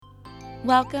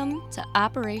Welcome to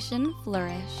Operation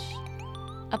Flourish,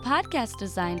 a podcast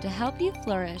designed to help you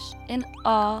flourish in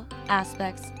all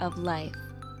aspects of life.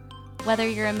 Whether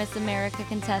you're a Miss America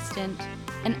contestant,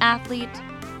 an athlete,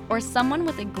 or someone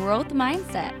with a growth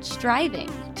mindset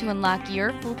striving to unlock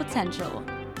your full potential,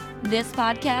 this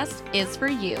podcast is for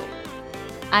you.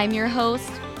 I'm your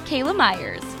host, Kayla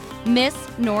Myers, Miss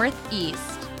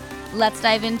Northeast. Let's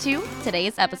dive into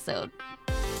today's episode.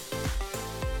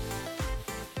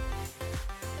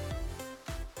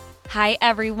 Hi,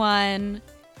 everyone,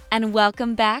 and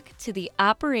welcome back to the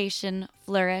Operation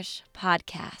Flourish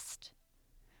podcast.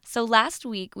 So last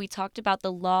week, we talked about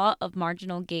the law of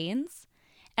marginal gains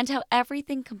and how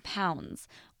everything compounds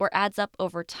or adds up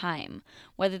over time,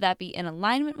 whether that be in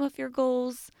alignment with your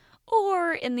goals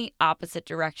or in the opposite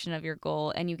direction of your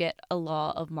goal, and you get a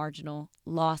law of marginal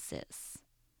losses.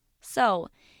 So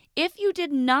if you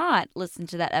did not listen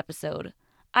to that episode,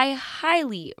 I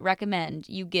highly recommend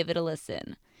you give it a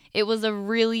listen. It was a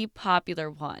really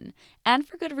popular one, and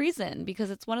for good reason,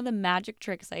 because it's one of the magic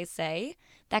tricks I say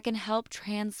that can help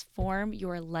transform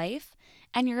your life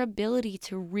and your ability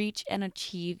to reach and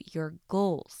achieve your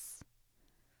goals.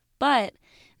 But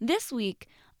this week,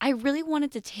 I really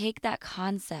wanted to take that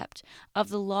concept of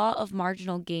the law of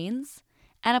marginal gains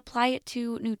and apply it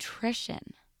to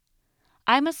nutrition.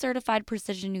 I'm a certified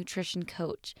precision nutrition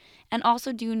coach and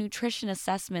also do nutrition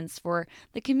assessments for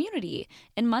the community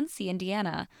in Muncie,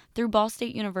 Indiana, through Ball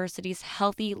State University's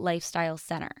Healthy Lifestyle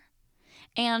Center.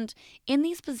 And in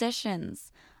these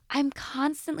positions, I'm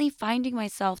constantly finding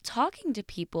myself talking to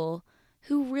people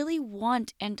who really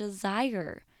want and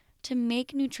desire to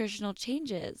make nutritional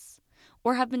changes,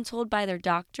 or have been told by their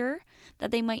doctor that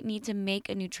they might need to make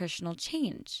a nutritional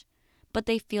change, but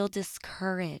they feel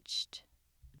discouraged.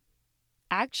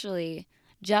 Actually,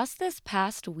 just this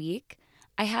past week,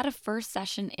 I had a first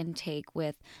session intake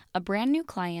with a brand new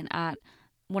client at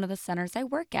one of the centers I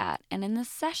work at. And in this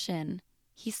session,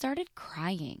 he started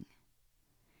crying.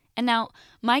 And now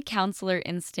my counselor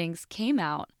instincts came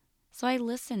out, so I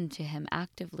listened to him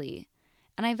actively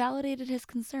and I validated his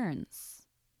concerns.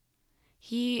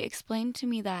 He explained to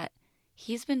me that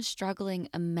he's been struggling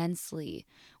immensely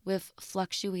with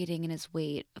fluctuating in his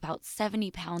weight, about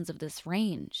 70 pounds of this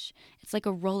range. It's like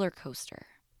a roller coaster.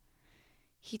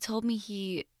 He told me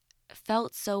he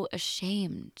felt so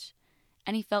ashamed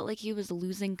and he felt like he was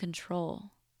losing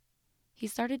control. He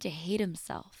started to hate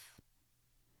himself.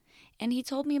 And he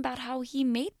told me about how he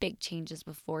made big changes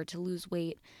before to lose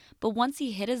weight, but once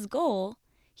he hit his goal,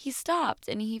 he stopped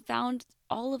and he found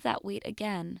all of that weight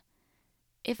again,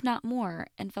 if not more,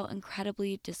 and felt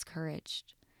incredibly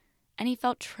discouraged. And he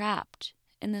felt trapped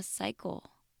in this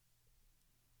cycle.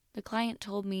 The client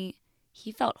told me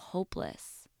he felt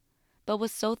hopeless, but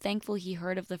was so thankful he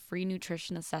heard of the free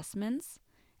nutrition assessments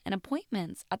and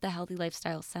appointments at the Healthy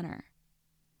Lifestyle Center.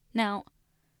 Now,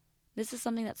 this is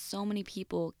something that so many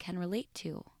people can relate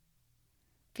to.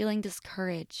 Feeling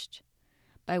discouraged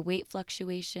by weight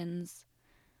fluctuations,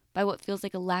 by what feels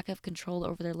like a lack of control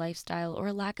over their lifestyle or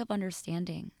a lack of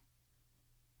understanding.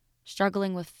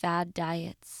 Struggling with fad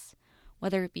diets,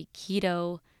 whether it be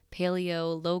keto,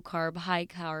 paleo, low carb,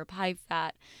 high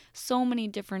fat, so many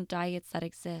different diets that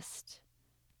exist.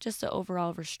 Just an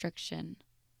overall restriction.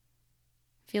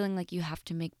 Feeling like you have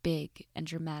to make big and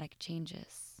dramatic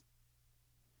changes.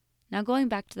 Now going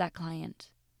back to that client,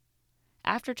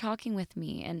 after talking with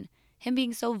me and him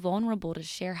being so vulnerable to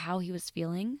share how he was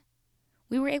feeling,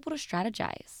 we were able to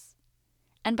strategize.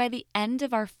 And by the end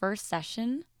of our first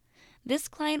session, this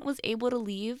client was able to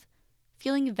leave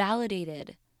feeling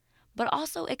validated, but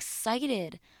also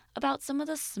excited about some of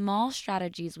the small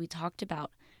strategies we talked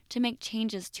about to make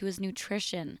changes to his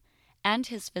nutrition and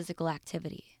his physical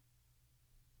activity.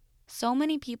 So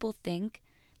many people think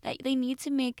that they need to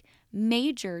make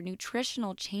major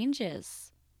nutritional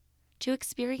changes to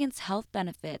experience health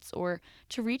benefits or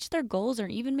to reach their goals or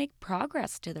even make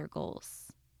progress to their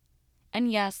goals.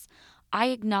 And yes, I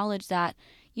acknowledge that,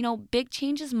 big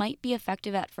changes might be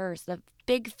effective at first. The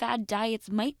big fad diets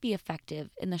might be effective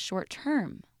in the short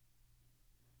term.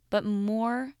 But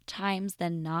more times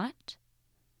than not,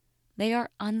 they are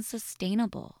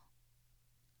unsustainable.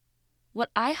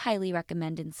 What I highly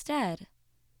recommend instead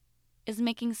is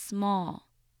making small,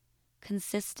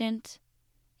 consistent,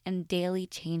 and daily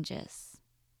changes.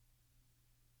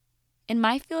 In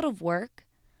my field of work,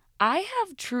 I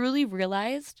have truly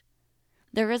realized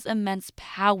there is immense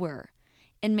power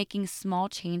in making small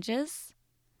changes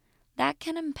that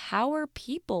can empower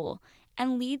people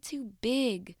and lead to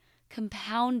big,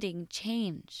 compounding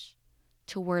change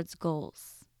towards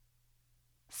goals.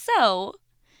 So,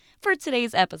 for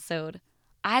today's episode,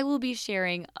 I will be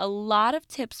sharing a lot of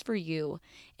tips for you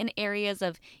in areas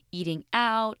of eating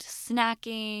out,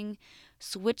 snacking,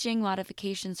 switching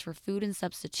modifications for food and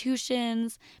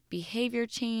substitutions, behavior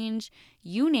change,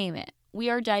 you name it. We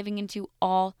are diving into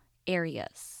all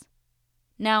areas.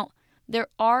 Now, there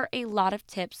are a lot of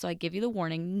tips, so I give you the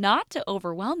warning not to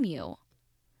overwhelm you,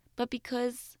 but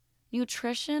because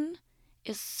nutrition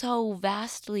is so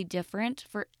vastly different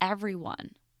for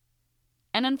everyone.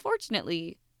 And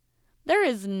unfortunately, there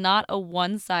is not a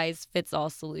one-size-fits-all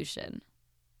solution.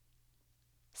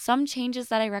 Some changes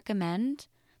that I recommend,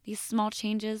 these small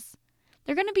changes,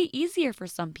 they're going to be easier for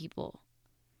some people.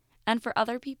 And for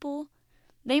other people,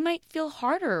 they might feel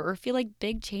harder or feel like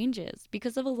big changes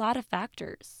because of a lot of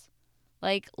factors,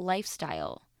 like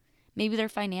lifestyle, maybe their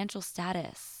financial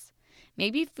status,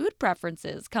 maybe food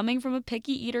preferences, coming from a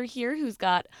picky eater here who's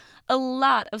got a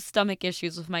lot of stomach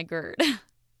issues with my GERD.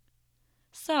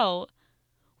 So,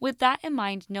 with that in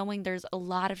mind, knowing there's a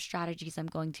lot of strategies I'm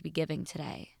going to be giving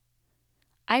today,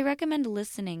 I recommend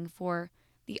listening for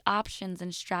the options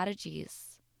and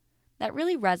strategies that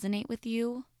really resonate with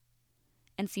you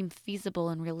and seem feasible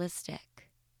and realistic.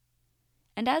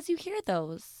 And as you hear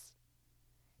those,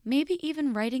 maybe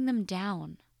even writing them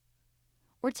down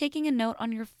or taking a note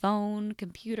on your phone,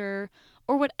 computer,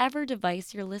 or whatever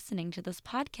device you're listening to this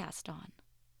podcast on.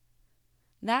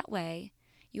 That way,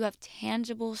 you have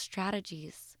tangible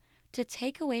strategies to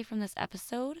take away from this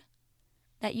episode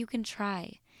that you can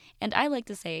try, and I like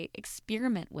to say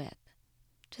experiment with,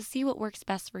 to see what works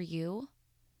best for you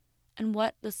and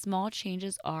what the small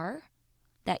changes are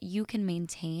that you can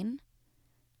maintain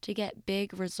to get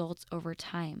big results over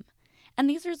time. And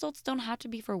these results don't have to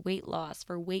be for weight loss,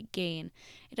 for weight gain.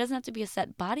 It doesn't have to be a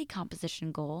set body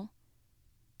composition goal.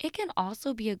 It can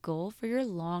also be a goal for your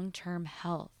long-term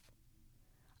health.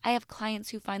 I have clients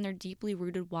who find their deeply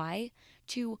rooted why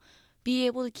to be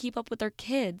able to keep up with their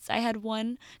kids. I had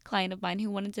one client of mine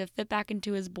who wanted to fit back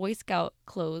into his Boy Scout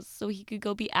clothes so he could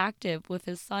go be active with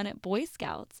his son at Boy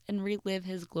Scouts and relive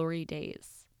his glory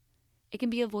days. It can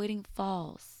be avoiding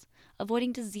falls,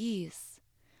 avoiding disease.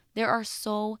 There are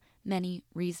so many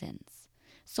reasons,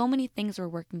 so many things we're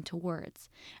working towards.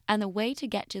 And the way to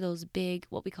get to those big,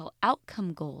 what we call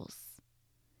outcome goals,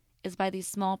 is by these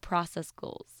small process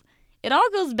goals. It all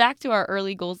goes back to our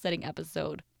early goal setting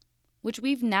episode, which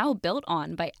we've now built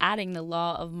on by adding the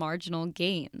law of marginal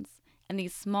gains. And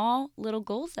these small little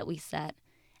goals that we set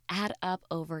add up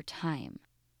over time.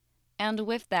 And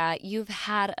with that, you've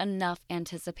had enough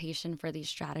anticipation for these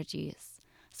strategies.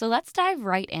 So let's dive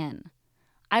right in.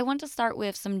 I want to start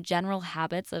with some general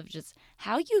habits of just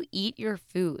how you eat your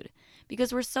food,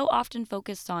 because we're so often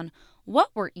focused on what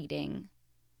we're eating,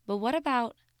 but what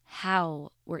about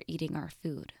how we're eating our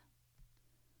food?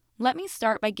 Let me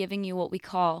start by giving you what we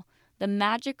call the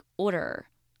magic order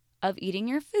of eating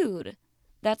your food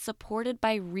that's supported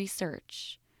by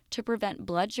research to prevent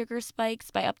blood sugar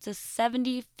spikes by up to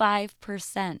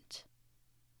 75%.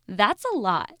 That's a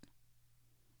lot.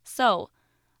 So,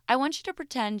 I want you to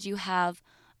pretend you have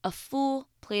a full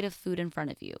plate of food in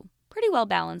front of you, pretty well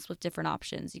balanced with different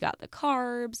options. You got the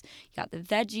carbs, you got the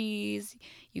veggies,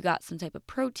 you got some type of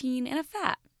protein and a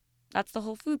fat. That's the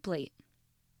whole food plate.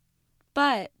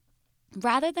 But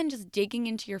rather than just digging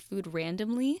into your food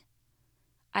randomly,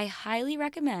 I highly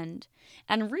recommend,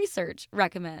 and research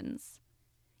recommends,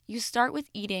 you start with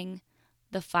eating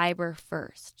the fiber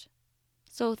first.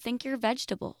 So think your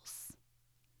vegetables,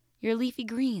 your leafy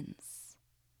greens.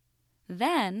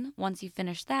 Then, once you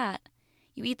finish that,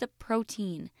 you eat the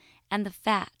protein and the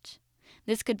fat.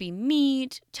 This could be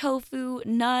meat, tofu,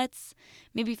 nuts,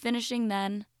 maybe finishing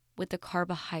then with the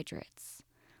carbohydrates,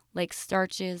 like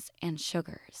starches and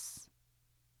sugars.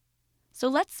 So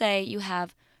let's say you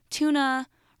have tuna,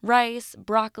 rice,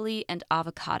 broccoli, and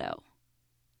avocado.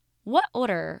 What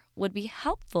order would be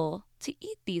helpful to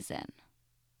eat these in?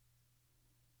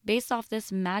 Based off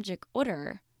this magic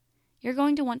order, you're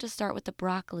going to want to start with the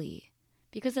broccoli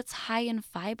because it's high in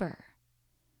fiber.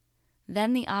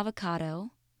 Then the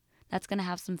avocado, that's going to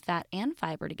have some fat and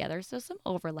fiber together, so some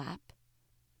overlap.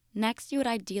 Next, you would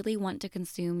ideally want to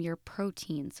consume your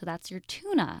protein, so that's your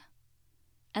tuna.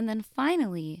 And then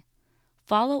finally,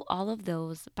 follow all of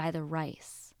those by the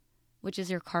rice, which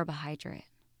is your carbohydrate.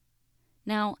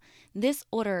 Now, this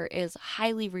order is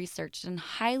highly researched and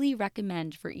highly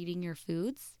recommended for eating your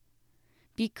foods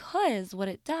because what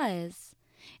it does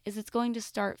is it's going to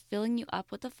start filling you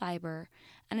up with the fiber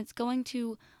and it's going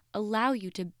to allow you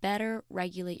to better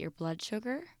regulate your blood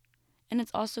sugar, and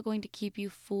it's also going to keep you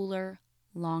fuller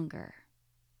longer.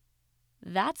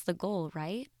 That's the goal,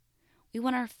 right? We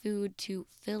want our food to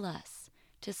fill us,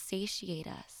 to satiate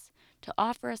us, to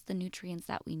offer us the nutrients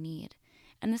that we need.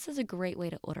 And this is a great way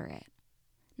to order it.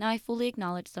 Now, I fully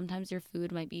acknowledge sometimes your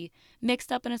food might be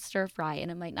mixed up in a stir fry and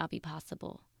it might not be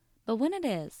possible. But when it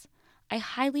is, I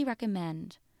highly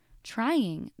recommend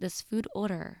trying this food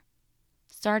order,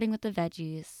 starting with the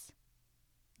veggies,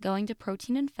 going to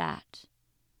protein and fat,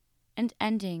 and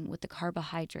ending with the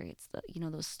carbohydrates,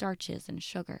 those starches and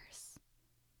sugars,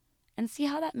 and see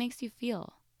how that makes you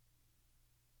feel.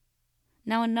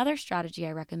 Now, another strategy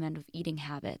I recommend with eating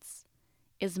habits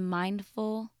is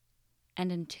mindful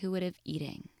and intuitive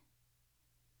eating.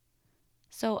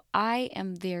 So I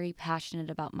am very passionate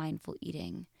about mindful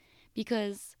eating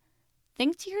because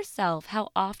think to yourself how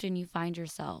often you find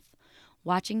yourself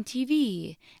watching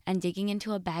TV and digging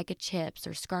into a bag of chips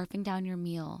or scarfing down your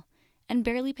meal and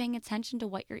barely paying attention to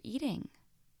what you're eating.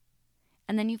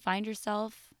 And then you find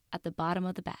yourself at the bottom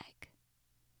of the bag.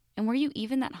 And were you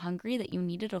even that hungry that you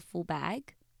needed a full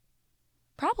bag?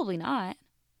 Probably not.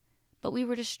 But we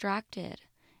were distracted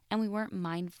and we weren't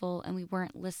mindful and we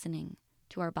weren't listening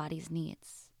to our body's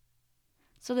needs.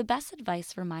 So the best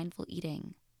advice for mindful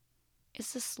eating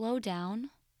is to slow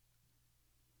down.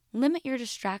 Limit your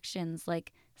distractions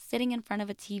like sitting in front of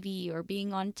a TV or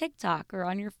being on TikTok or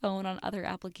on your phone on other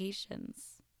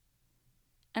applications.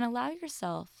 And allow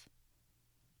yourself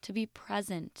to be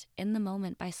present in the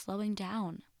moment by slowing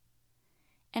down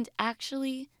and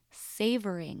actually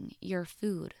savoring your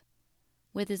food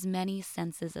with as many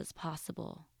senses as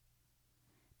possible.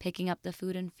 Picking up the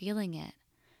food and feeling it,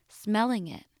 smelling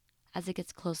it as it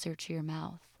gets closer to your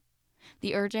mouth.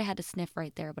 The urge I had to sniff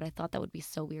right there, but I thought that would be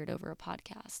so weird over a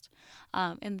podcast.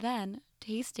 And then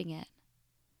tasting it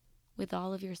with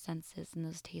all of your senses and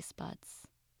those taste buds.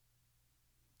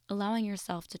 Allowing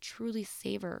yourself to truly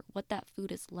savor what that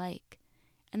food is like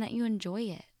and that you enjoy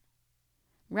it,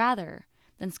 rather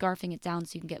than scarfing it down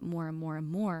so you can get more and more and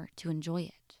more to enjoy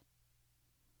it.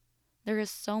 There is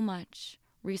so much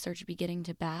research beginning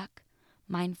to back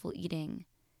mindful eating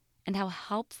and how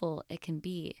helpful it can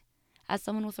be. As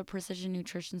someone with a precision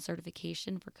nutrition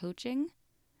certification for coaching,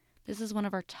 this is one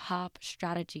of our top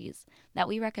strategies that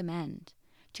we recommend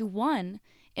to, one,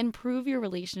 improve your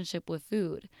relationship with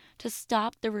food, to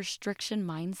stop the restriction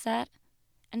mindset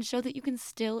and show that you can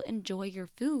still enjoy your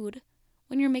food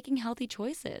when you're making healthy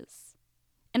choices.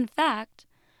 In fact,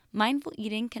 mindful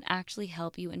eating can actually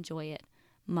help you enjoy it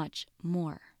much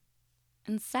more.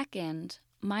 And second,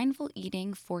 mindful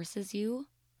eating forces you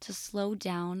to slow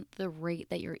down the rate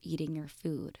that you're eating your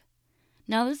food.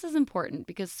 Now, this is important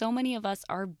because so many of us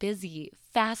are busy,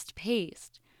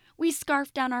 fast-paced. We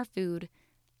scarf down our food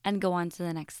and go on to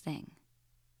the next thing.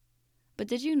 But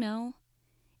did you know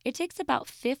it takes about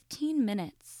 15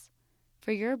 minutes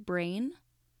for your brain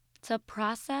to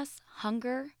process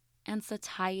hunger and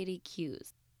satiety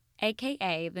cues?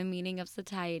 AKA, the meaning of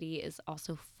satiety is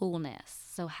also fullness,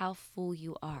 so how full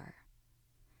you are.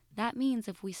 That means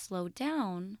if we slow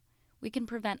down, we can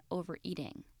prevent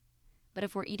overeating. But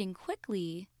if we're eating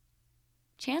quickly,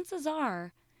 chances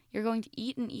are you're going to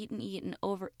eat and eat and eat and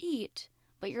overeat,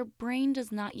 but your brain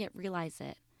does not yet realize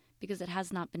it because it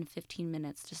has not been 15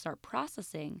 minutes to start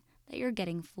processing that you're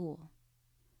getting full.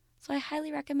 So I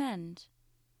highly recommend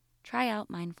try out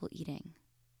mindful eating.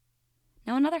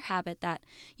 Now, another habit that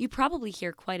you probably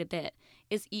hear quite a bit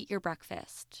is eat your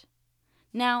breakfast.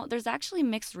 Now, there's actually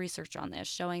mixed research on this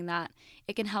showing that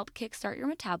it can help kickstart your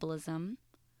metabolism,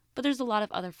 but there's a lot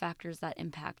of other factors that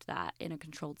impact that in a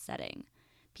controlled setting.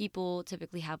 People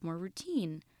typically have more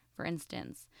routine, for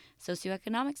instance.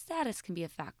 Socioeconomic status can be a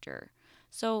factor.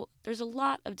 So there's a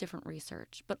lot of different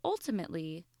research, but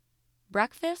ultimately,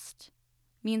 breakfast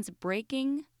means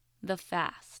breaking the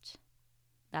fast.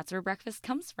 That's where breakfast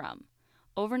comes from.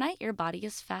 Overnight, your body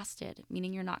is fasted,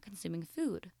 meaning you're not consuming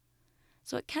food.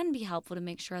 So it can be helpful to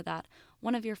make sure that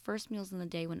one of your first meals in the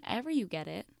day, whenever you get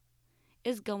it,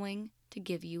 is going to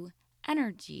give you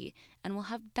energy and will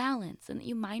have balance and that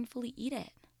you mindfully eat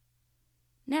it.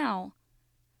 Now,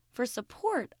 for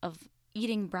support of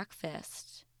eating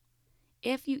breakfast,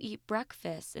 if you eat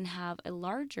breakfast and have a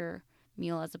larger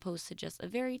meal as opposed to just a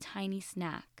very tiny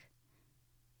snack,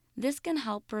 this can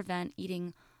help prevent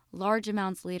eating large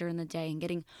amounts later in the day and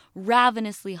getting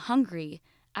ravenously hungry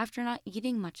after not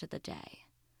eating much of the day.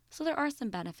 So there are some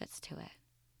benefits to it.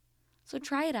 So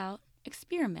try it out,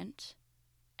 experiment,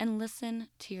 and listen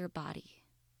to your body.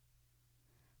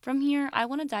 From here, I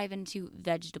want to dive into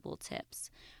vegetable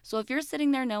tips. So if you're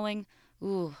sitting there knowing,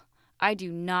 I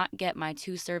do not get my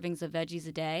 2 servings of veggies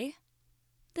a day,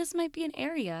 this might be an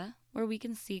area where we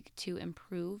can seek to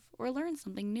improve or learn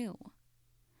something new.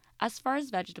 As far as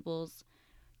vegetables,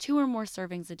 2 or more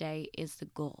servings a day is the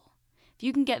goal. If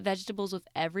you can get vegetables with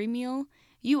every meal,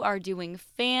 you are doing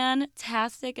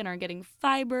fantastic and are getting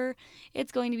fiber.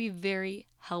 It's going to be very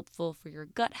helpful for your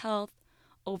gut health,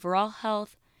 overall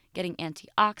health, getting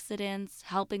antioxidants,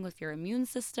 helping with your immune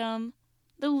system.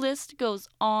 The list goes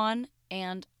on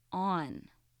and on.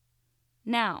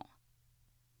 Now,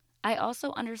 I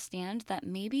also understand that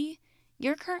maybe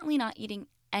you're currently not eating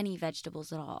any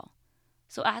vegetables at all.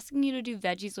 So asking you to do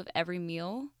veggies with every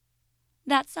meal,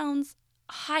 that sounds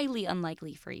highly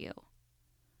unlikely for you.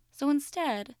 So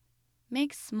instead,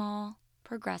 make small,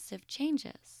 progressive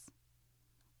changes.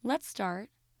 Let's start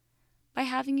by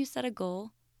having you set a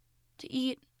goal to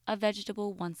eat a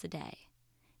vegetable once a day.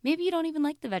 Maybe you don't even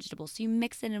like the vegetable, so you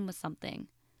mix it in with something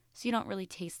so you don't really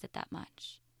taste it that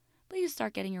much. But you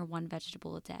start getting your one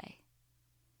vegetable a day.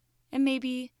 And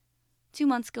maybe 2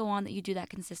 months go on that you do that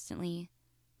consistently.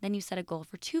 Then you set a goal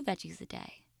for 2 veggies a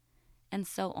day, and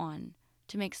so on,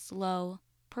 to make slow,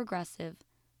 progressive,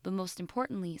 but most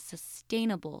importantly,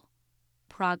 sustainable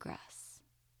progress.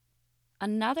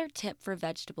 Another tip for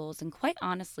vegetables, and quite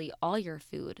honestly, all your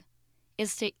food,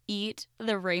 is to eat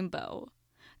the rainbow.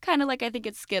 Kind of like I think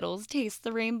it's Skittles, taste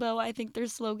the rainbow, I think their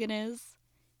slogan is.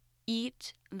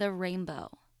 Eat the rainbow.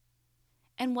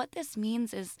 And what this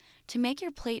means is to make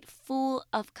your plate full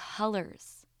of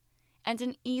colors. And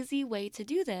an easy way to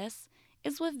do this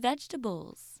is with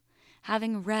vegetables,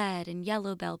 having red and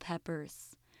yellow bell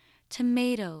peppers,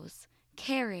 tomatoes,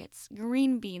 carrots,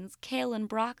 green beans, kale, and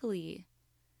broccoli.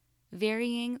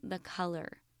 Varying the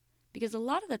color, because a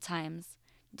lot of the times,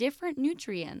 different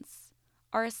nutrients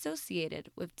are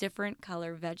associated with different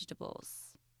color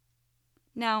vegetables.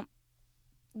 Now,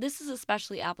 this is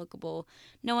especially applicable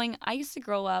knowing I used to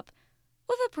grow up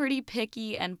with a pretty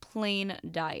picky and plain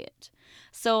diet.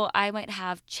 So I might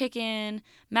have chicken,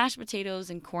 mashed potatoes,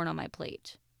 and corn on my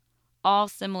plate, all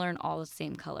similar and all the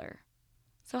same color.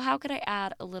 So how could I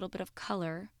add a little bit of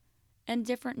color and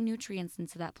different nutrients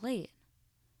into that plate?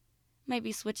 Might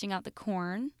be switching out the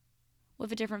corn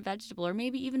with a different vegetable, or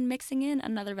maybe even mixing in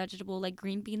another vegetable like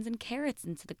green beans and carrots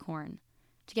into the corn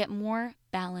to get more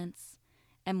balance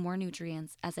and more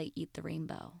nutrients as I eat the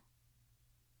rainbow.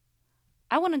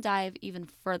 I want to dive even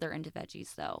further into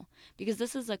veggies though, because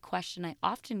this is a question I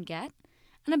often get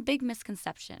and a big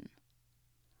misconception.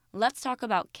 Let's talk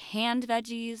about canned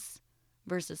veggies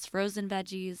versus frozen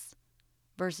veggies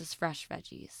versus fresh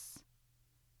veggies.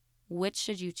 Which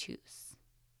should you choose?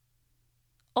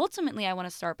 Ultimately, I want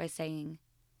to start by saying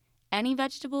any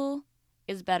vegetable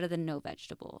is better than no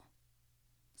vegetable.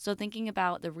 So thinking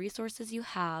about the resources you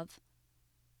have,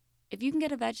 if you can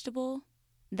get a vegetable,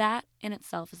 that in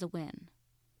itself is a win.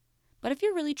 But if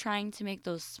you're really trying to make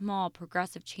those small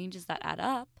progressive changes that add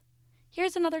up,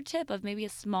 here's another tip of maybe a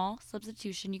small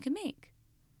substitution you can make.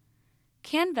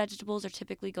 Canned vegetables are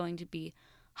typically going to be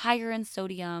higher in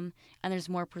sodium and there's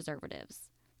more preservatives.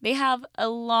 They have a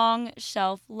long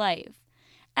shelf life.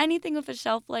 Anything with a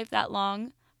shelf life that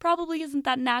long probably isn't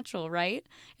that natural, right?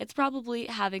 It's probably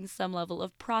having some level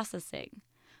of processing.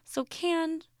 So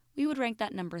canned, we would rank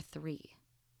that number 3.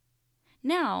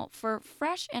 Now, for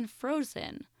fresh and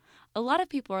frozen, a lot of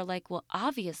people are like, well,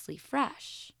 obviously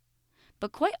fresh.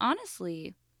 But quite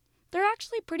honestly, they're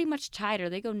actually pretty much tied, or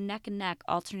they go neck and neck,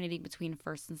 alternating between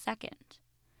first and second.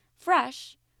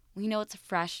 Fresh, we know it's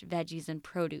fresh veggies and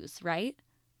produce, right?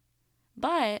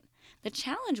 But the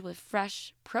challenge with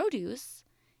fresh produce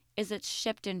is it's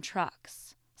shipped in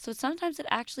trucks. So sometimes it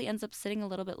actually ends up sitting a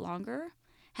little bit longer,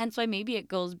 hence why maybe it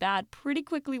goes bad pretty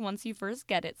quickly once you first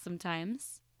get it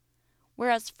sometimes.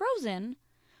 Whereas frozen,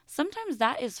 sometimes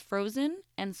that is frozen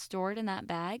and stored in that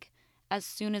bag as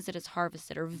soon as it is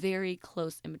harvested or very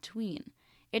close in between.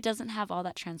 It doesn't have all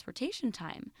that transportation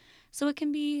time, so it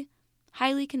can be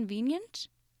highly convenient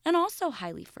and also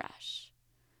highly fresh.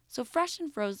 So fresh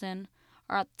and frozen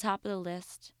are at the top of the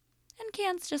list, and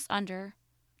cans just under,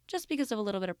 just because of a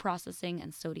little bit of processing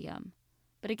and sodium.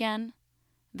 But again,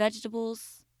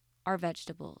 vegetables are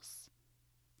vegetables.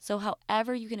 So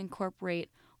however you can incorporate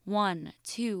 1,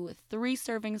 2, 3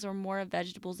 servings or more of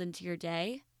vegetables into your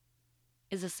day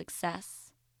is a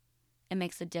success and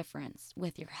makes a difference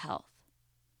with your health.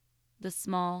 The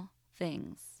small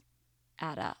things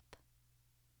add up.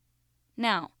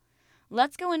 Now,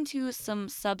 let's go into some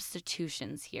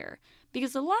substitutions here,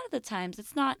 because a lot of the times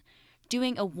it's not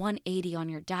doing a 180 on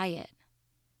your diet.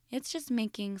 It's just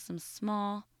making some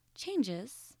small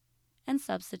changes and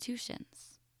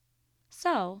substitutions.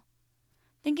 So,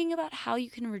 thinking about how you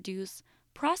can reduce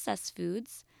processed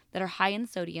foods that are high in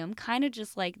sodium, kind of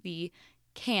just like the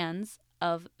cans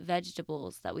of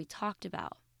vegetables that we talked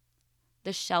about,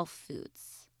 the shelf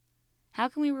foods. How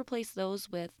can we replace those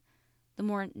with the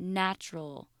more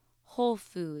natural, whole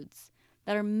foods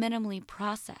that are minimally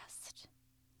processed.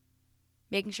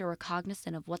 Making sure we're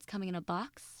cognizant of what's coming in a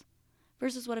box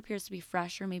versus what appears to be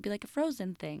fresh or maybe like a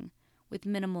frozen thing with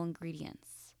minimal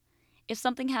ingredients. If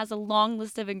something has a long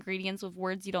list of ingredients with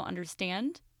words you don't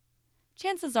understand,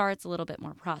 chances are it's a little bit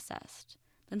more processed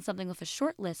than something with a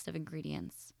short list of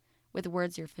ingredients with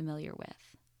words you're familiar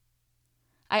with.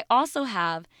 I also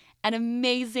have an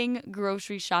amazing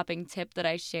grocery shopping tip that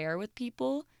I share with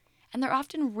people, and they're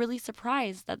often really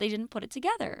surprised that they didn't put it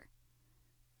together.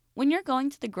 When you're going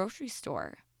to the grocery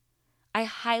store, I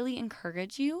highly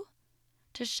encourage you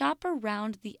to shop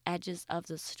around the edges of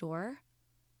the store,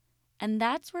 and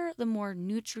that's where the more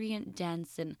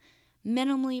nutrient-dense and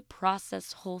minimally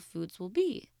processed whole foods will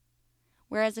be.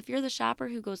 Whereas if you're the shopper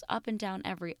who goes up and down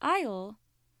every aisle,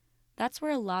 that's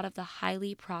where a lot of the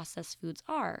highly processed foods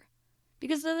are,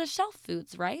 because they're the shelf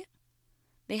foods, right?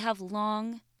 They have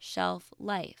long shelf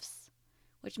lives,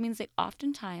 which means they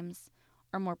oftentimes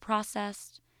are more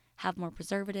processed, have more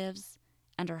preservatives,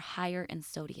 and are higher in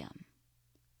sodium.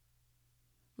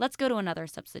 Let's go to another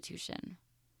substitution.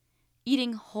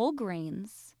 Eating whole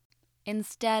grains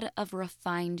instead of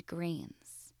refined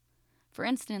grains. For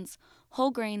instance,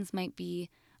 whole grains might be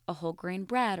a whole grain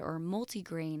bread or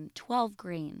multigrain, 12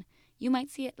 grain. You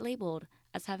might see it labeled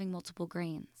as having multiple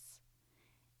grains,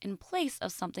 in place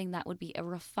of something that would be a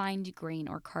refined grain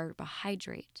or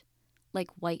carbohydrate, like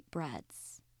white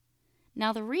breads.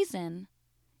 Now, the reason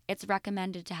it's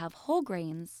recommended to have whole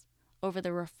grains over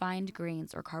the refined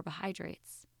grains or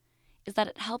carbohydrates is that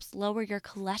it helps lower your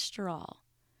cholesterol,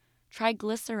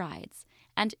 triglycerides,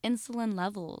 and insulin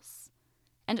levels.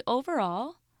 And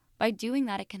overall, by doing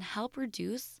that, it can help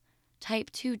reduce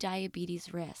type 2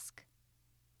 diabetes risk.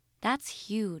 That's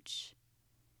huge.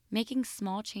 Making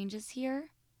small changes here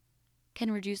can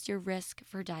reduce your risk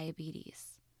for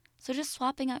diabetes. So just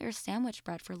swapping out your sandwich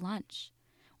bread for lunch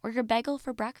or your bagel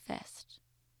for breakfast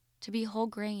to be whole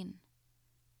grain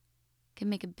can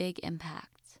make a big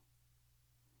impact.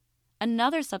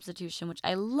 Another substitution, which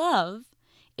I love,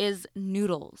 is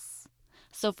noodles.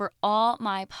 So for all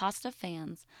my pasta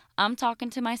fans, I'm talking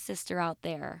to my sister out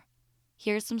there.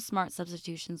 Here's some smart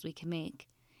substitutions we can make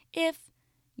if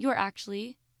you're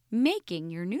actually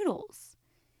making your noodles.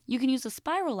 You can use a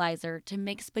spiralizer to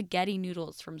make spaghetti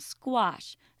noodles from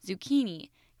squash,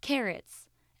 zucchini, carrots,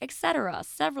 etc.,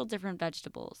 several different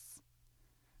vegetables.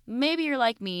 Maybe you're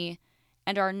like me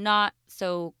and are not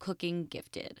so cooking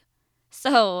gifted.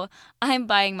 So I'm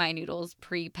buying my noodles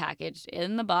pre-packaged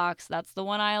in the box. That's the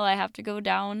one aisle I have to go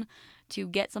down to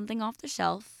get something off the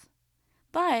shelf.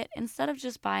 But instead of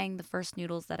just buying the first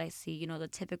noodles that I see, the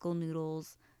typical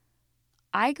noodles,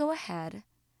 I go ahead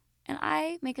and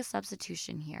I make a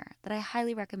substitution here that I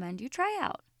highly recommend you try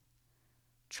out.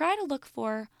 Try to look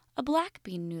for a black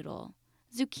bean noodle,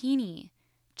 zucchini,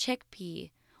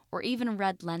 chickpea, or even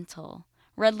red lentil.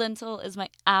 Red lentil is my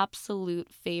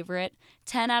absolute favorite.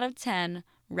 10 out of 10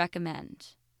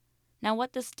 recommend. Now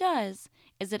what this does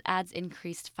is it adds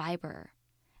increased fiber.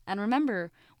 And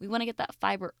remember, we want to get that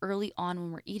fiber early on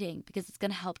when we're eating because it's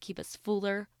going to help keep us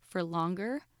fuller for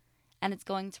longer, and it's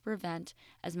going to prevent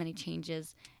as many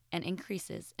changes and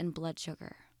increases in blood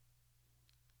sugar.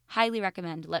 Highly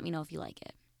recommend. Let me know if you like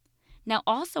it. Now,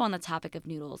 also on the topic of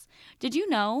noodles, did you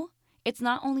know it's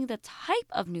not only the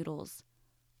type of noodles,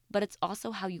 but it's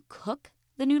also how you cook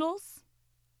the noodles?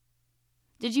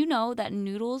 Did you know that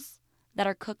noodles that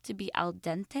are cooked to be al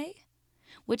dente,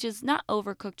 which is not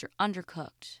overcooked or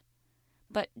undercooked,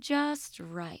 but just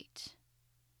right,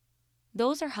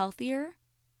 those are healthier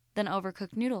than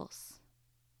overcooked noodles?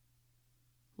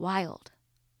 Wild.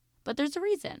 But there's a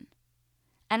reason.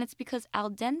 And it's because al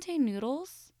dente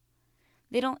noodles,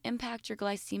 they don't impact your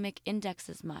glycemic index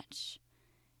as much.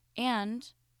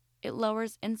 And it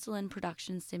lowers insulin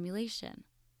production stimulation.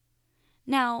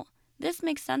 Now, this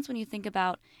makes sense when you think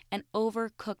about an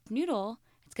overcooked noodle.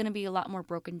 It's going to be a lot more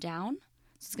broken down.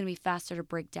 So it's going to be faster to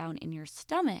break down in your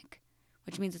stomach,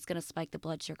 which means it's going to spike the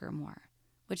blood sugar more,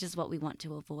 which is what we want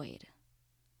to avoid.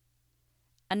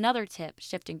 Another tip,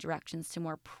 shifting directions to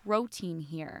more protein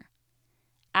here,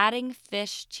 adding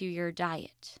fish to your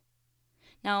diet.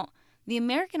 Now, the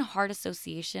American Heart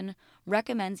Association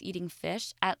recommends eating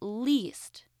fish at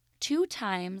least 2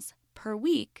 times per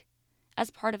week as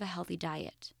part of a healthy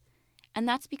diet. And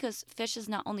that's because fish is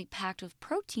not only packed with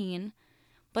protein,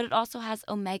 but it also has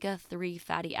omega-3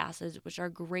 fatty acids, which are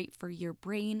great for your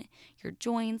brain, your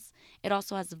joints. It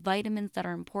also has vitamins that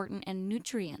are important and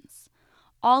nutrients.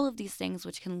 All of these things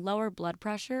which can lower blood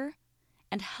pressure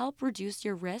and help reduce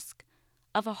your risk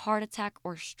of a heart attack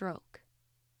or stroke.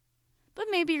 But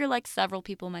maybe you're like several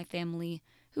people in my family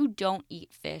who don't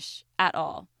eat fish at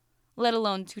all. let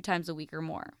alone 2 times a week or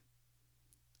more.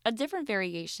 A different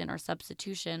variation or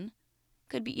substitution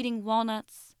could be eating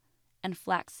walnuts and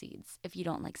flax seeds if you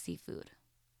don't like seafood.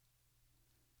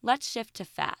 Let's shift to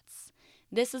fats.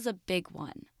 This is a big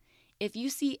one. If you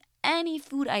see any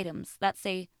food items that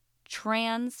say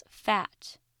trans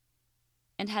fat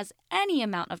and has any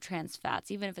amount of trans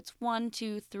fats, even if it's 1,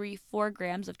 2, 3, 4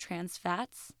 grams of trans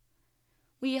fats,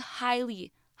 we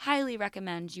highly, highly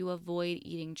recommend you avoid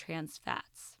eating trans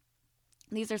fats.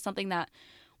 These are something that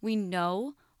we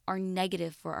know are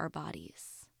negative for our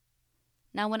bodies.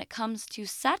 Now, when it comes to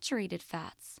saturated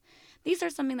fats, these are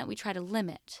something that we try to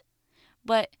limit,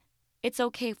 but it's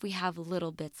okay if we have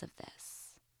little bits of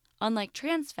this. Unlike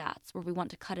trans fats, where we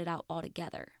want to cut it out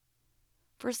altogether.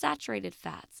 For saturated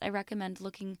fats, I recommend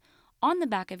looking on the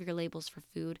back of your labels for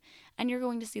food, and you're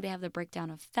going to see they have the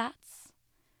breakdown of fats,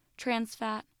 trans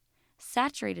fat,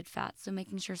 saturated fats, so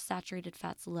making sure saturated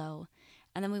fat's low,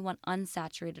 and then we want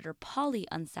unsaturated or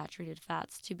polyunsaturated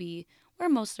fats to be where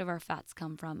most of our fats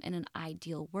come from in an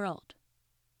ideal world.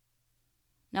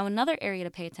 Now, another area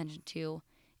to pay attention to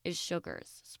is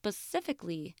sugars,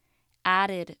 specifically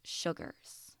added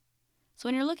sugars. So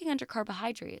when you're looking under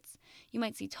carbohydrates, you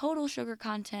might see total sugar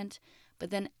content,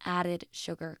 but then added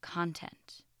sugar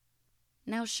content.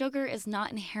 Now, sugar is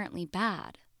not inherently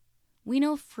bad. We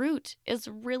know fruit is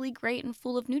really great and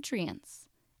full of nutrients,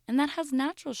 and that has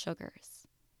natural sugars.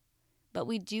 But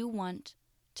we do want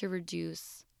to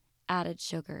reduce added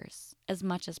sugars as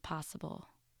much as possible.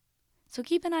 So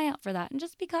keep an eye out for that and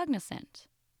just be cognizant.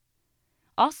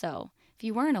 Also, if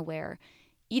you weren't aware,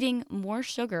 eating more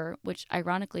sugar, which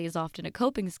ironically is often a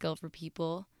coping skill for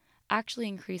people, actually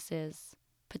increases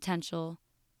potential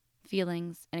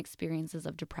feelings and experiences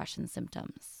of depression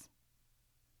symptoms.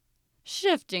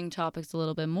 Shifting topics a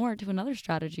little bit more to another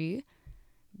strategy,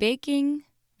 baking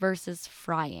versus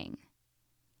frying.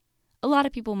 A lot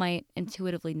of people might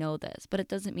intuitively know this, but it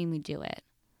doesn't mean we do it.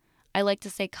 I like to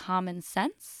say common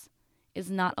sense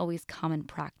is not always common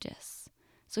practice.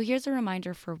 So here's a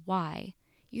reminder for why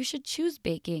you should choose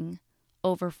baking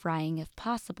over frying if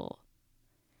possible.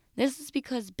 This is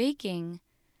because baking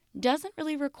doesn't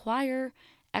really require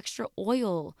extra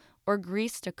oil or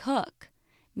grease to cook,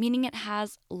 meaning it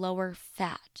has lower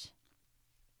fat.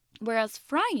 Whereas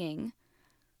frying,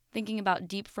 thinking about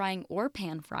deep frying or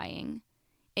pan frying,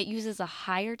 it uses a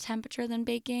higher temperature than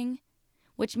baking,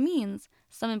 which means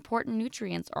some important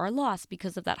nutrients are lost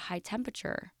because of that high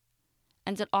temperature.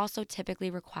 And it also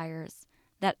typically requires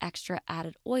that extra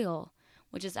added oil,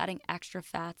 which is adding extra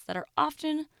fats that are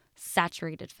often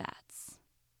saturated fats.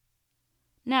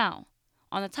 Now,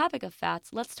 on the topic of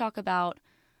fats, let's talk about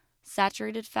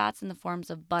saturated fats in the forms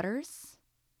of butters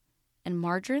and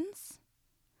margarines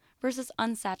versus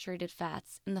unsaturated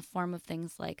fats in the form of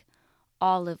things like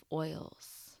olive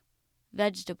oils,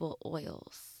 vegetable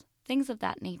oils, things of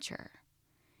that nature.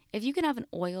 If you can have an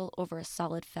oil over a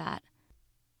solid fat,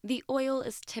 the oil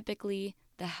is typically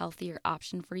the healthier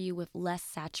option for you with less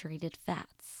saturated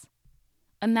fats.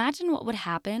 Imagine what would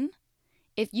happen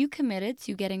if you committed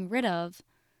to getting rid of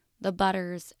the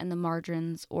butters and the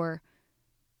margarines or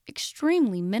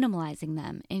extremely minimalizing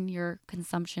them in your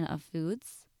consumption of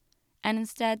foods and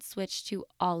instead switch to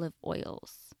olive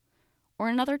oils or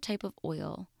another type of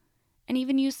oil and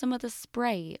even use some of the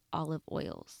spray olive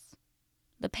oils,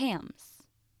 the PAMs.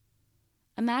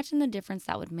 Imagine the difference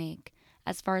that would make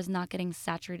as far as not getting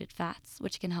saturated fats,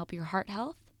 which can help your heart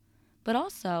health, but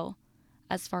also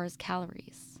as far as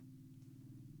calories.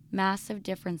 Massive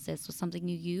differences with something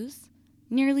you use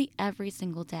nearly every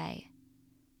single day.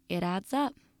 It adds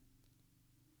up.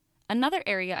 Another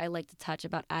area I like to touch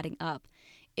about adding up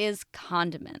is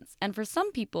condiments. And for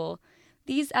some people,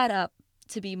 these add up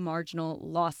to be marginal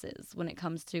losses when it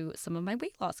comes to some of my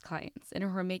weight loss clients and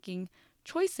who are making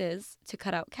choices to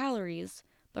cut out calories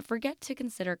but forget to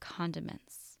consider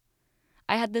condiments.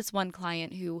 I had this one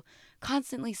client who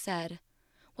constantly said,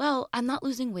 well, I'm not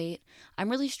losing weight. I'm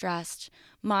really stressed.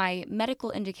 My medical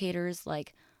indicators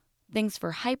like things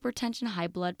for hypertension, high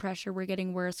blood pressure were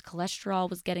getting worse, cholesterol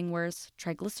was getting worse,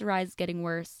 triglycerides getting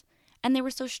worse, and they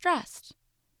were so stressed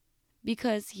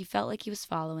because he felt like he was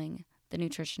following the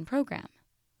nutrition program.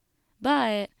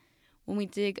 But when we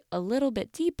dig a little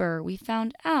bit deeper, we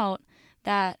found out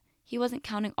that he wasn't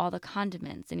counting all the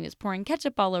condiments and he was pouring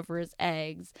ketchup all over his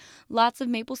eggs, lots of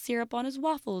maple syrup on his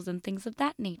waffles and things of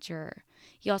that nature.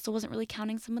 He also wasn't really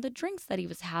counting some of the drinks that he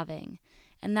was having.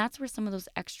 And that's where some of those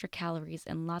extra calories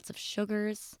and lots of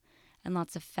sugars and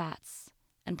lots of fats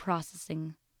and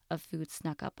processing of food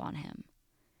snuck up on him.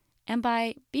 And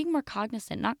by being more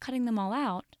cognizant, not cutting them all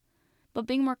out, but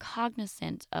being more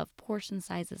cognizant of portion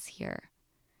sizes here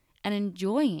and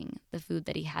enjoying the food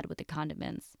that he had with the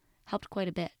condiments helped quite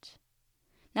a bit.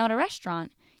 Now, at a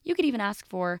restaurant, you could even ask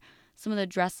for some of the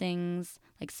dressings,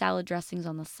 like salad dressings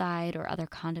on the side or other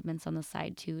condiments on the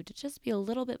side too, to just be a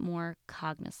little bit more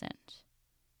cognizant.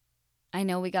 I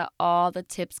know we got all the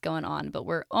tips going on, but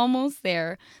we're almost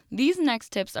there. These next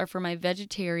tips are for my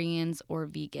vegetarians or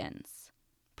vegans.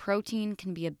 Protein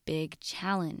can be a big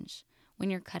challenge when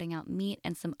you're cutting out meat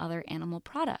and some other animal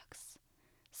products.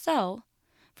 So,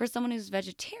 for someone who's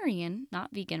vegetarian,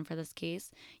 not vegan for this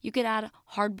case, you could add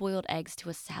hard-boiled eggs to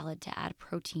a salad to add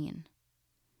protein.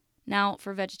 Now,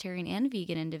 for vegetarian and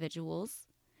vegan individuals,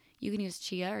 you can use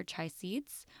chia or chia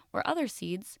seeds or other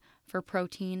seeds for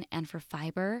protein and for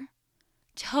fiber.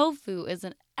 Tofu is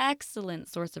an excellent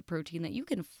source of protein that you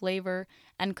can flavor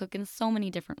and cook in so many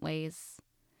different ways.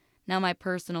 Now, my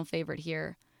personal favorite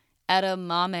here,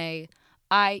 edamame.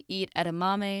 I eat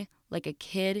edamame like a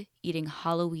kid eating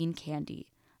Halloween candy.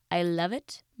 I love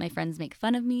it. My friends make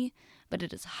fun of me, but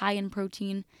it is high in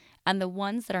protein, and the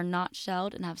ones that are not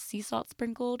shelled and have sea salt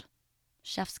sprinkled,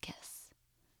 chef's kiss.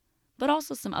 But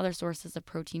also some other sources of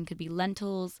protein could be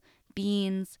lentils,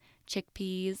 beans,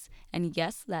 chickpeas, and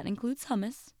yes, that includes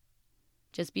hummus.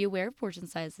 Just be aware of portion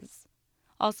sizes.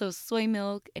 Also soy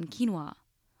milk and quinoa,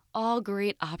 all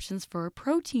great options for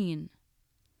protein.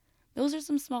 Those are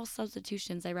some small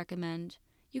substitutions I recommend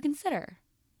you consider.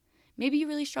 Maybe you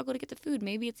really struggle to get the food.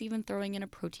 Maybe it's even throwing in a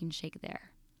protein shake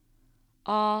there.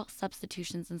 All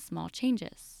substitutions and small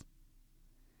changes.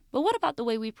 But what about the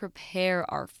way we prepare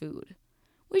our food?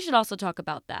 We should also talk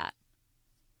about that.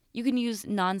 You can use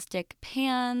nonstick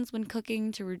pans when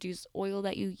cooking to reduce oil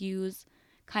that you use,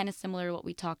 kind of similar to what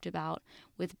we talked about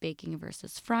with baking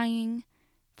versus frying.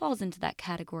 Falls into that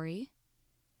category.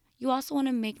 You also want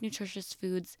to make nutritious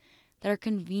foods that are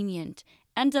convenient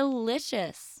and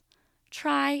delicious.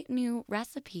 Try new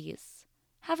recipes.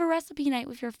 Have a recipe night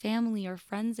with your family or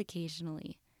friends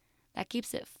occasionally. That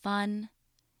keeps it fun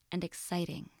and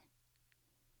exciting.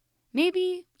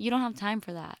 Maybe you don't have time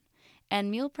for that, and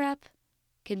meal prep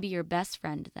can be your best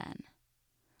friend then.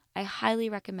 I highly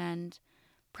recommend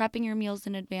prepping your meals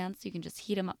in advance. You can just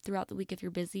heat them up throughout the week if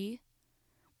you're busy.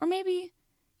 Or maybe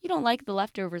you don't like the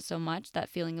leftovers so much, that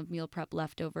feeling of meal prep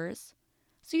leftovers.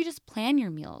 So you just plan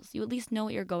your meals. You at least know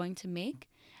what you're going to make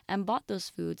and bought those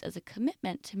foods as a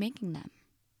commitment to making them.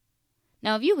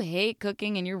 Now, if you hate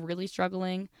cooking and you're really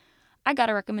struggling, I got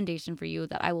a recommendation for you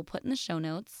that I will put in the show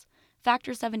notes.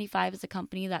 Factor 75 is a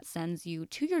company that sends you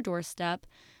to your doorstep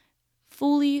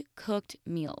fully cooked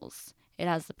meals. It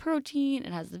has the protein,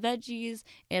 it has the veggies,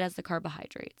 it has the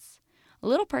carbohydrates. A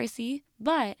little pricey,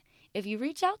 but if you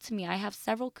reach out to me, I have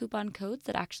several coupon codes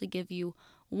that actually give you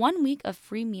 1 week of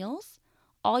free meals.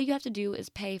 All you have to do is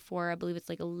pay for, I believe it's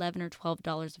like $11 or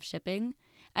 $12 of shipping,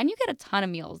 and you get a ton of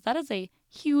meals. That is a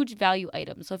huge value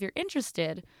item. So if you're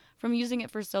interested, from using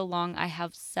it for so long, I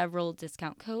have several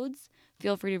discount codes.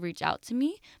 Feel free to reach out to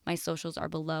me. My socials are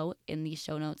below in the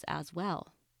show notes as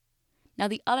well. Now,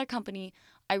 the other company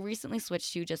I recently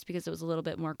switched to just because it was a little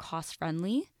bit more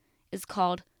cost-friendly is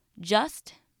called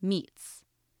Just Meats.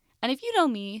 And if you know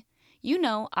me, you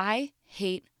know I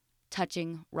hate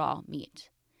touching raw meat.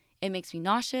 It makes me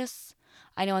nauseous.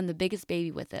 I know I'm the biggest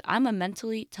baby with it. I'm a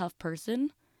mentally tough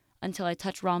person until I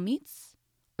touch raw meats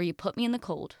or you put me in the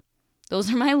cold.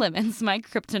 Those are my limits, my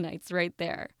kryptonites right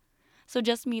there. So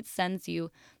Just Meat sends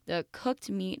you the cooked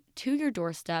meat to your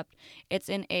doorstep. It's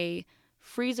in a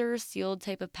freezer sealed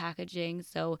type of packaging,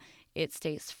 so it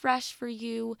stays fresh for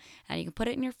you, and you can put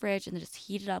it in your fridge and then just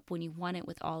heat it up when you want it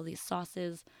with all these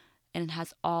sauces, and it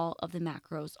has all of the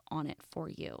macros on it for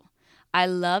you. I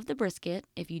love the brisket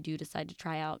if you do decide to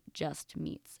try out Just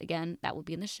Meats. Again, that will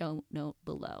be in the show note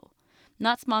below.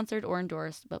 Not sponsored or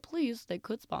endorsed, but please, they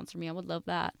could sponsor me. I would love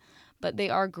that. But they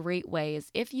are great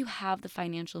ways, if you have the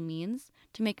financial means,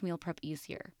 to make meal prep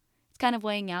easier. It's kind of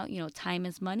weighing out, time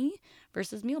is money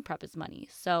versus meal prep is money.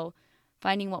 So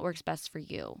finding what works best for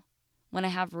you. When I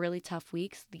have really tough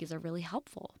weeks, these are really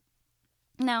helpful.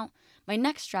 Now, my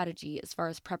next strategy as far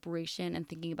as preparation and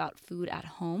thinking about food at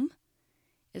home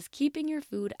is keeping your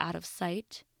food out of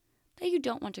sight that you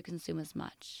don't want to consume as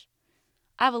much.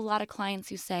 I have a lot of clients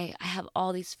who say, I have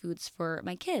all these foods for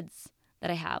my kids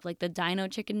that I have, like the Dino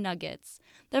chicken nuggets,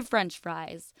 the French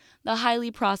fries, the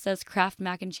highly processed Kraft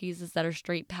mac and cheeses that are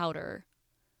straight powder,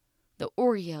 the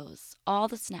Oreos, all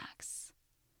the snacks.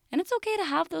 And it's okay to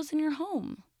have those in your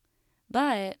home.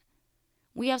 But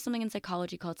we have something in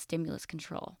psychology called stimulus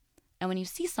control. And when you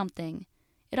see something,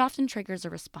 it often triggers a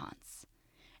response.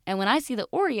 And when I see the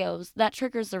Oreos, that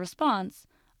triggers the response,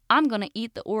 I'm going to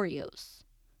eat the Oreos.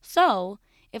 So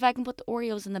if I can put the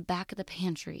Oreos in the back of the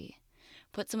pantry,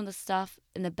 put some of the stuff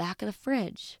in the back of the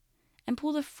fridge and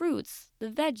pull the fruits, the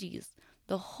veggies,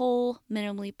 the whole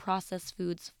minimally processed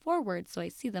foods forward so I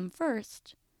see them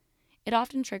first, it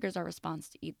often triggers our response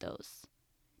to eat those.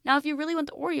 Now, if you really want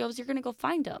the Oreos, you're going to go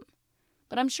find them.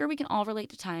 But I'm sure we can all relate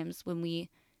to times when we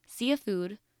see a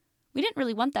food, we didn't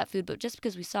really want that food, but just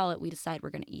because we saw it, we decide we're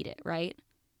going to eat it, right?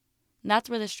 And that's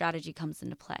where this strategy comes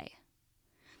into play.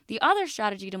 The other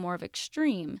strategy, to more of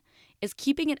extreme, is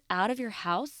keeping it out of your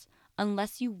house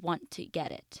unless you want to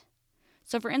get it.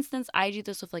 So for instance, I do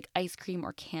this with like ice cream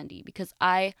or candy because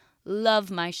I love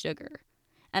my sugar.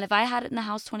 And if I had it in the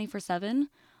house 24/7,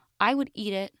 I would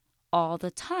eat it all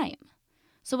the time.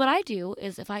 So what I do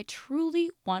is if I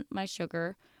truly want my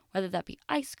sugar, whether that be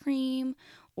ice cream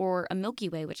or a Milky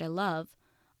Way, which I love,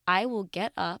 I will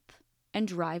get up and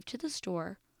drive to the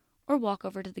store or walk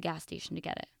over to the gas station to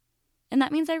get it. And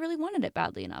that means I really wanted it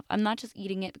badly enough. I'm not just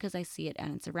eating it because I see it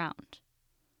and it's around.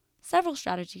 Several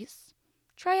strategies.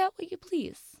 Try out what you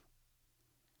please.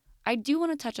 I do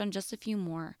want to touch on just a few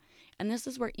more, and this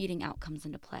is where eating out comes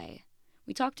into play.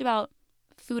 We talked about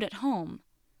food at home,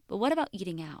 but what about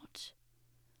eating out?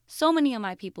 So many of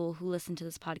my people who listen to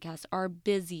this podcast are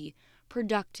busy,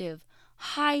 productive,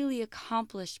 highly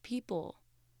accomplished people.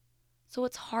 So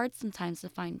it's hard sometimes to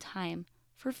find time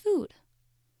for food.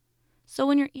 So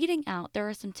when you're eating out, there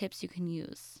are some tips you can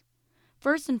use.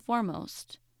 First and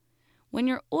foremost, when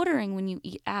you're ordering when you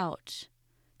eat out,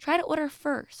 try to order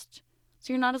first.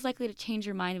 So you're not as likely to change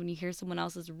your mind when you hear someone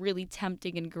else's really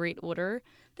tempting and great order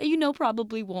that you know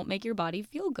probably won't make your body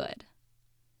feel good.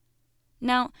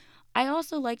 Now, I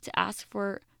also like to ask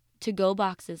for to-go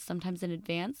boxes sometimes in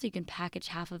advance so you can package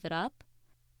half of it up.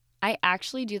 I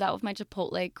actually do that with my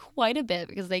Chipotle quite a bit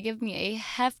because they give me a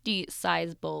hefty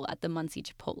size bowl at the Muncie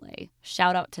Chipotle.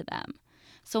 Shout out to them.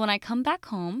 So when I come back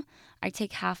home, I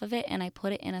take half of it and I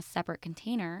put it in a separate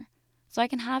container so I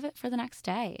can have it for the next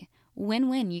day.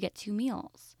 Win-win, you get 2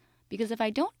 meals. Because if I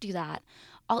don't do that,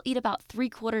 I'll eat about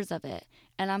 3/4 of it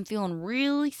and I'm feeling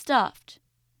really stuffed.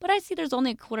 But I see there's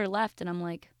only a quarter left and I'm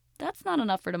like, that's not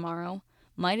enough for tomorrow.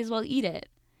 Might as well eat it.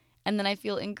 And then I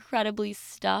feel incredibly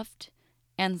stuffed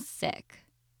and sick.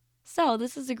 So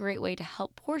this is a great way to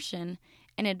help portion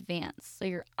in advance so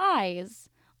your eyes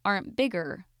aren't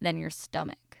bigger than your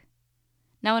stomach.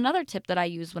 Now, another tip that I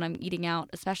use when I'm eating out,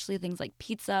 especially things like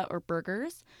pizza or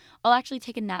burgers, I'll actually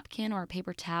take a napkin or a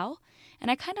paper towel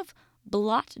and I kind of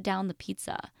blot down the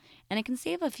pizza. And it can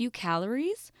save a few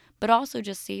calories, but also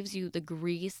just saves you the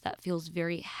grease that feels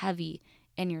very heavy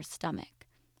in your stomach.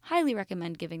 Highly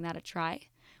recommend giving that a try.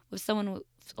 With someone with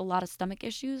a lot of stomach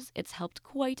issues, it's helped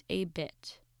quite a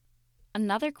bit.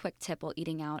 Another quick tip while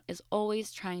eating out is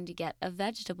always trying to get a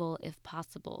vegetable if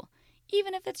possible,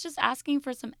 even if it's just asking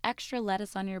for some extra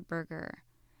lettuce on your burger.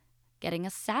 Getting a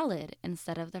salad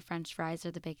instead of the French fries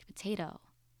or the baked potato.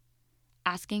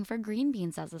 Asking for green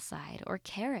beans as a side or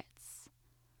carrots.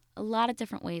 A lot of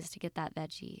different ways to get that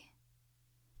veggie.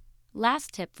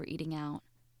 Last tip for eating out.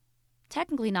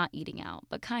 Technically not eating out,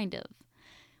 but kind of.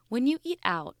 When you eat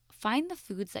out, find the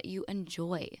foods that you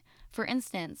enjoy. For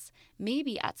instance,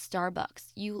 maybe at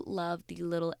Starbucks, you love the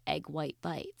little egg white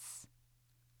bites.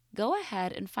 Go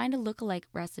ahead and find a lookalike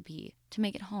recipe to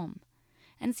make it home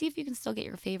and see if you can still get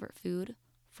your favorite food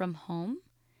from home.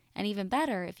 And even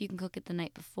better, if you can cook it the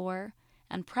night before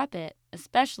and prep it,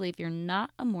 especially if you're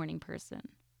not a morning person.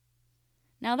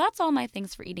 Now that's all my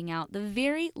things for eating out. The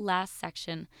very last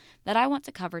section that I want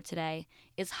to cover today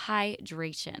is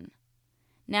hydration.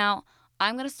 Now,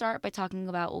 I'm going to start by talking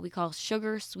about what we call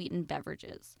sugar-sweetened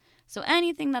beverages. So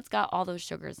anything that's got all those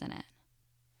sugars in it.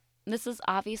 This is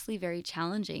obviously very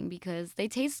challenging because they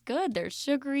taste good. They're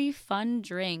sugary, fun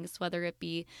drinks, whether it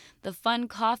be the fun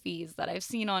coffees that I've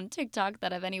seen on TikTok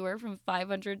that have anywhere from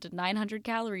 500 to 900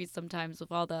 calories sometimes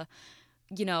with all the,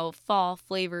 fall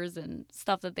flavors and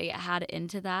stuff that they add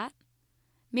into that.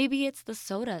 Maybe it's the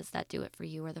sodas that do it for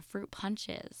you, or the fruit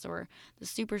punches, or the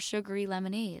super sugary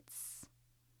lemonades.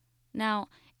 Now,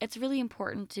 it's really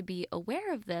important to be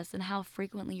aware of this and how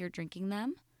frequently you're drinking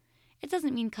them. It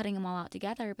doesn't mean cutting them all out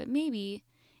together, but maybe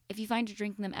if you find you're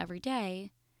drinking them every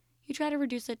day, you try to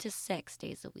reduce it to 6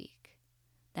 days a week,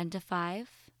 then to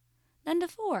 5, then to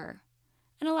 4,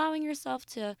 and allowing yourself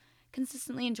to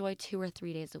consistently enjoy 2 or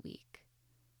 3 days a week.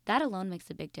 That alone makes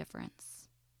a big difference.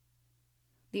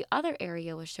 The other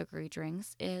area with sugary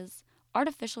drinks is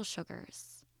artificial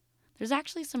sugars. There's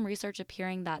actually some research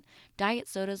appearing that diet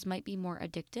sodas might be more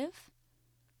addictive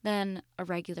than a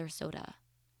regular soda.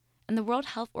 And the World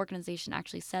Health Organization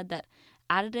actually said that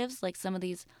additives like some of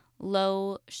these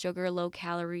low sugar, low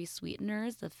calorie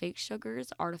sweeteners, the fake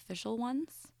sugars, artificial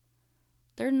ones,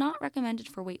 they're not recommended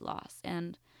for weight loss.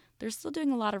 And they're still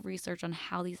doing a lot of research on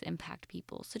how these impact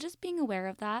people. So just being aware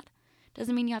of that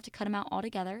doesn't mean you have to cut them out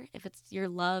altogether if it's your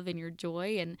love and your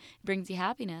joy and brings you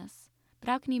happiness. But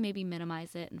how can you maybe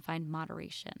minimize it and find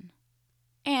moderation?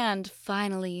 And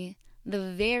finally,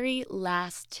 the very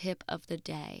last tip of the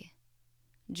day: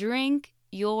 drink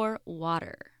your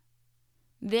water.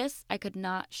 This I could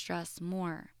not stress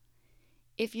more.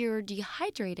 If you're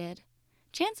dehydrated,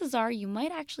 chances are you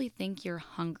might actually think you're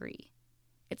hungry.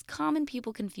 It's common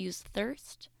people confuse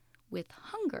thirst with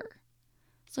hunger.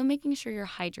 So making sure you're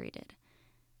hydrated.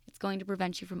 It's going to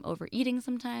prevent you from overeating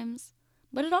sometimes,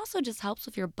 but it also just helps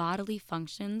with your bodily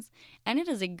functions, and it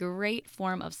is a great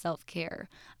form of self-care.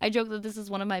 I joke that this is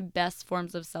one of my best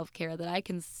forms of self-care that I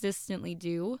consistently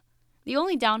do. The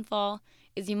only downfall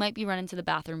is you might be running to the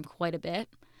bathroom quite a bit.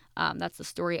 That's the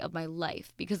story of my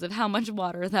life because of how much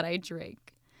water that I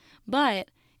drink.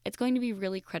 But it's going to be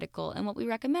really critical, and what we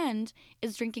recommend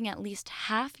is drinking at least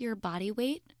half your body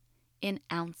weight in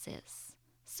ounces.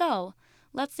 So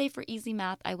let's say for easy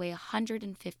math, I weigh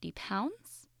 150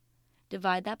 pounds.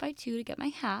 Divide that by 2 to get my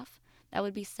half. That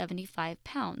would be 75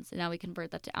 pounds. And now we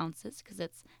convert that to ounces because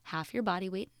it's half your body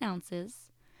weight in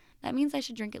ounces. That means I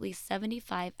should drink at least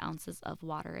 75 ounces of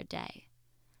water a day.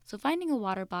 So finding a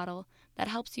water bottle that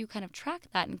helps you kind of track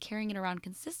that and carrying it around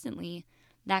consistently,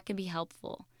 that can be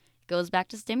helpful. It goes back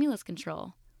to stimulus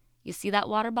control. You see that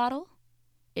water bottle?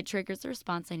 It triggers the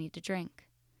response I need to drink.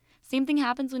 Same thing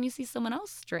happens when you see someone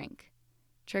else drink.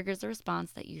 Triggers the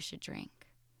response that you should drink.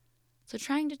 So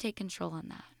trying to take control on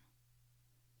that.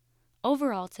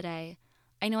 Overall today,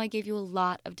 I know I gave you a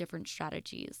lot of different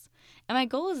strategies, and my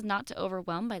goal is not to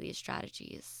overwhelm by these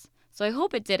strategies. So I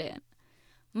hope it didn't.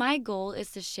 My goal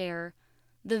is to share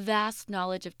the vast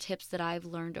knowledge of tips that I've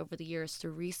learned over the years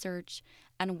through research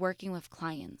and working with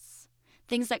clients.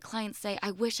 Things that clients say,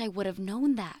 I wish I would have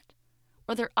known that,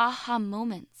 or their aha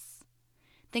moments.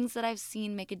 Things that I've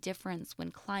seen make a difference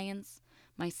when clients,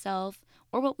 myself,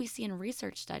 or what we see in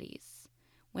research studies,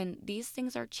 when these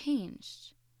things are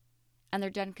changed and they're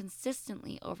done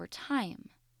consistently over time,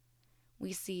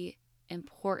 we see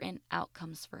important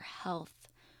outcomes for health,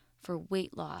 for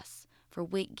weight loss, for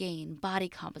weight gain, body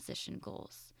composition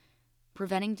goals,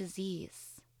 preventing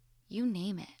disease, you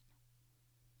name it.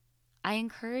 I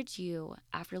encourage you,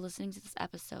 after listening to this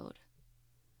episode,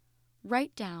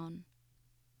 write down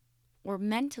or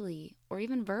mentally or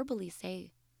even verbally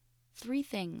say 3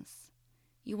 things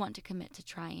you want to commit to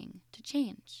trying to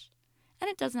change. And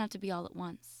it doesn't have to be all at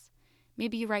once.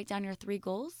 Maybe you write down your 3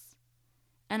 goals,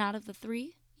 and out of the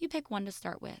 3, you pick 1 to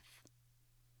start with.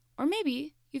 Or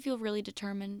maybe you feel really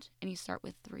determined and you start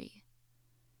with 3.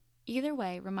 Either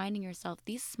way, reminding yourself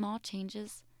these small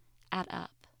changes add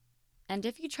up. And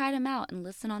if you tried them out and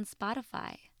listen on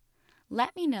Spotify,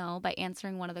 let me know by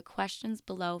answering one of the questions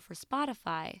below for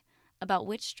Spotify about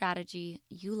which strategy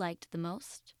you liked the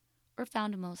most or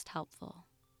found most helpful.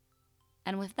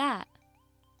 And with that,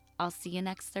 I'll see you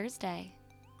next Thursday.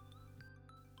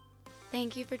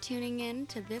 Thank you for tuning in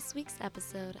to this week's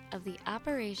episode of the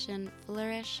Operation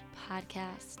Flourish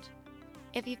podcast.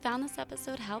 If you found this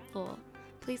episode helpful,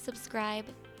 please subscribe,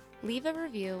 leave a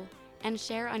review, and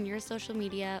share on your social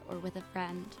media or with a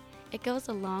friend. It goes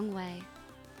a long way.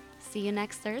 See you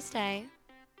next Thursday.